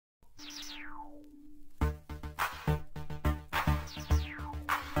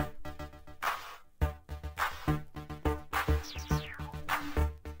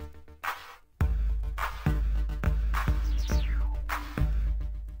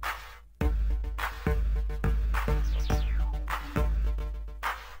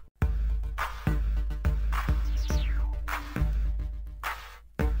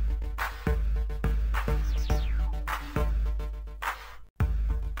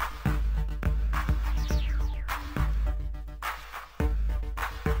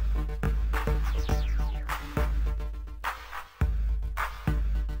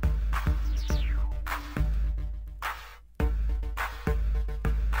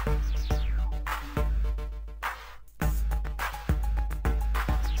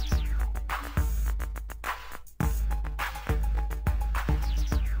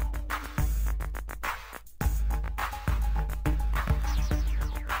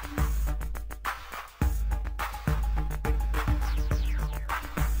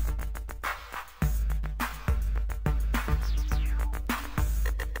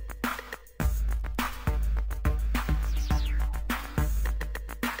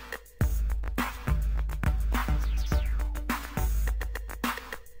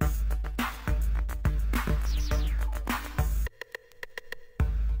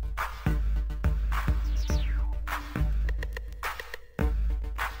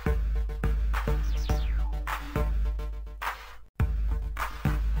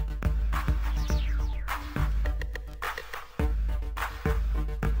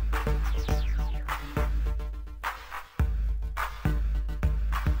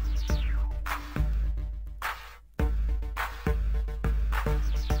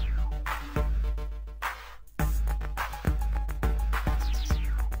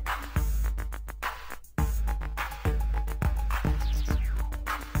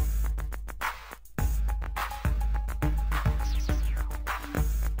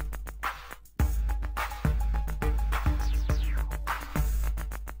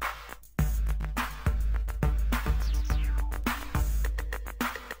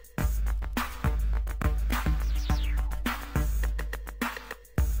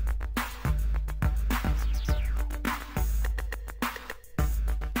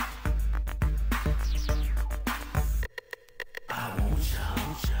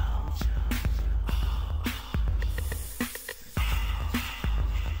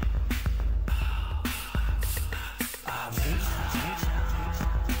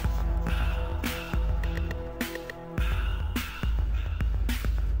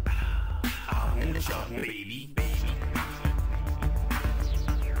Wantcha, baby.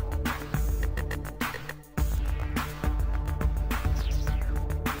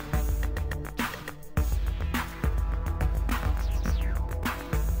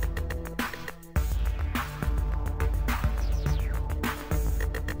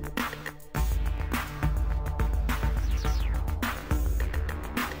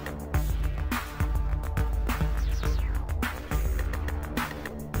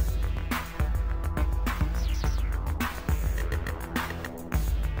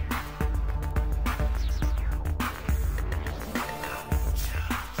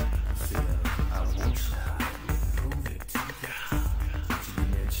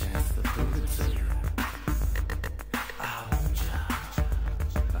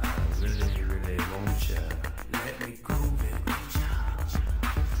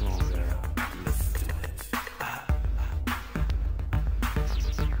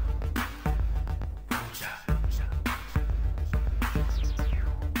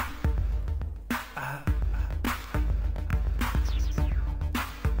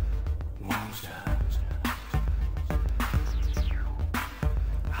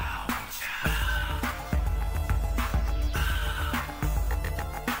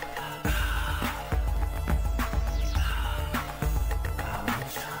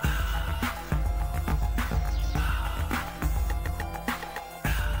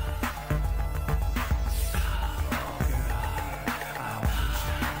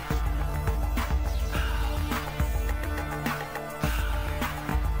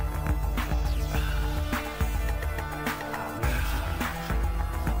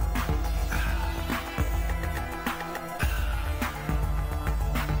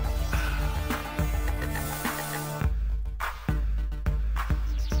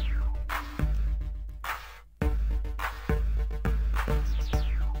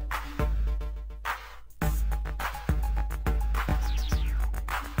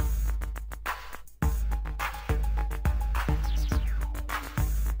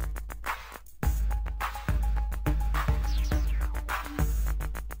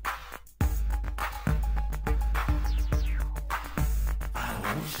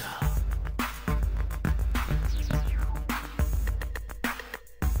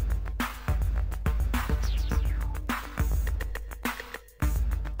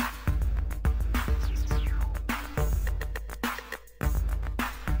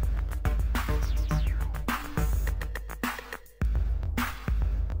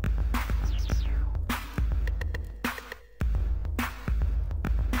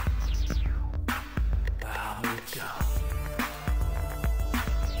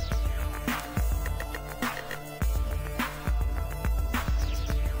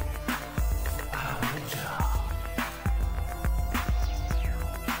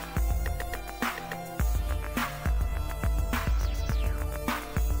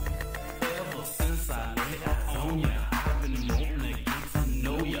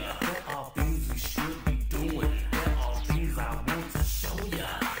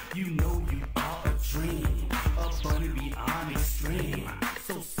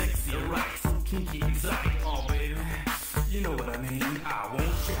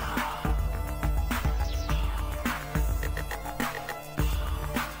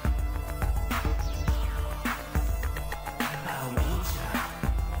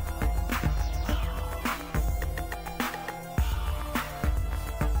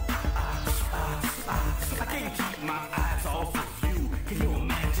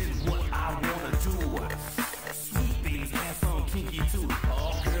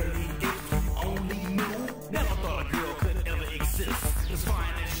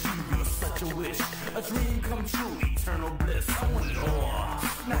 A dream come true, eternal bliss. I want it all,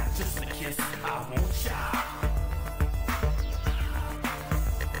 not just a kiss. I want ya.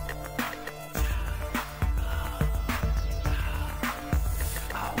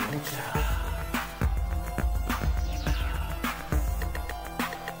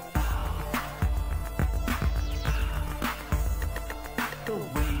 The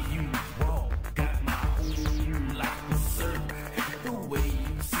way you walk got my own life berserk. The way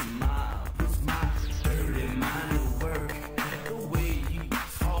you smile puts my dirty mind to work. The way you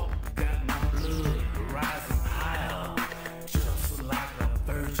talk got my blood right.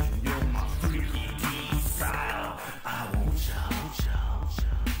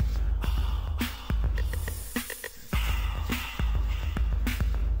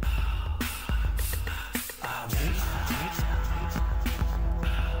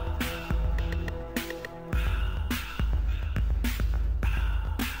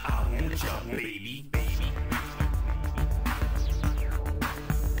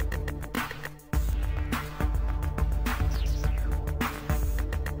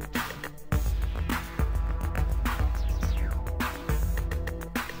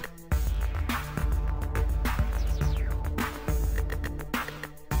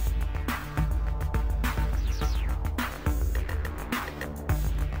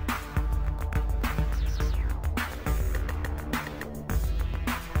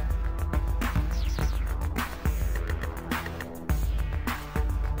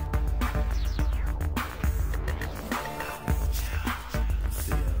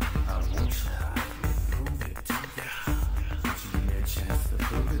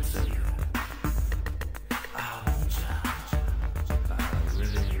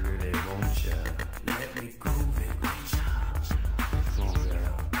 Wantcha, let me groove it. Come on,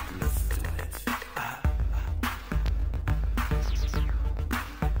 girl, listen to it.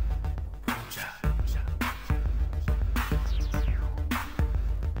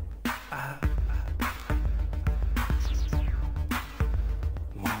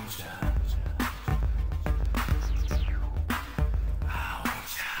 Wantcha.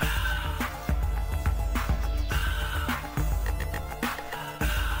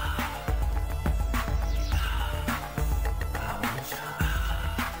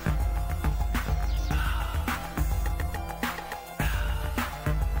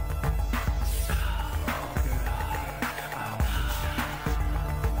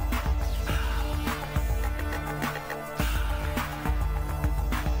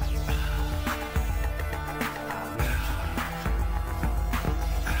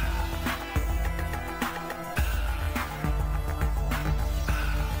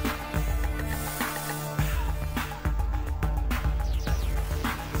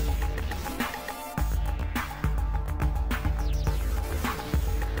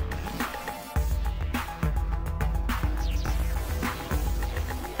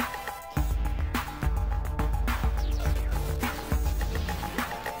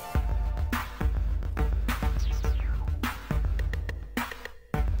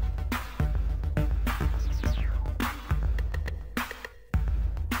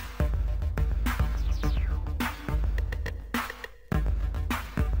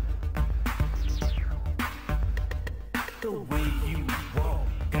 The way you walk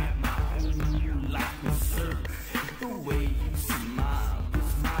got my whole life reserved. The way you smile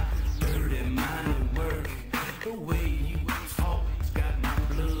puts my dirty mind at work. The way you talk got my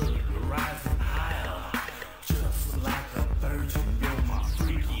blood rising higher. Just like a virgin, you're my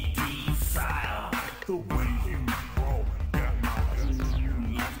freaky desire. The way you walk got my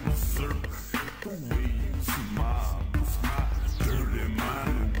whole life reserved. The way you smile puts my dirty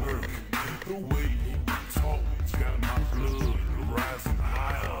mind at work. The way you talk got my blood rising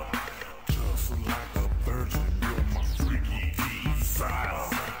higher. Just like a virgin, you're my freaky desire.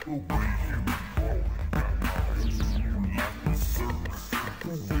 The way you walk got my whole life reserved.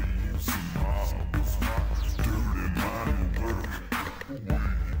 The way you smile puts my dirty mind at work. The way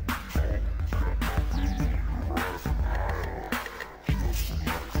you talk got my blood rising higher. Just like a virgin,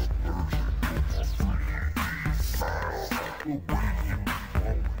 you're my freaky desire. The way you walk got my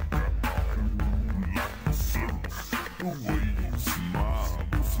whole life reserved. The way you smile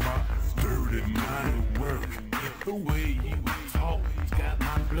puts my dirty mind at work. The way you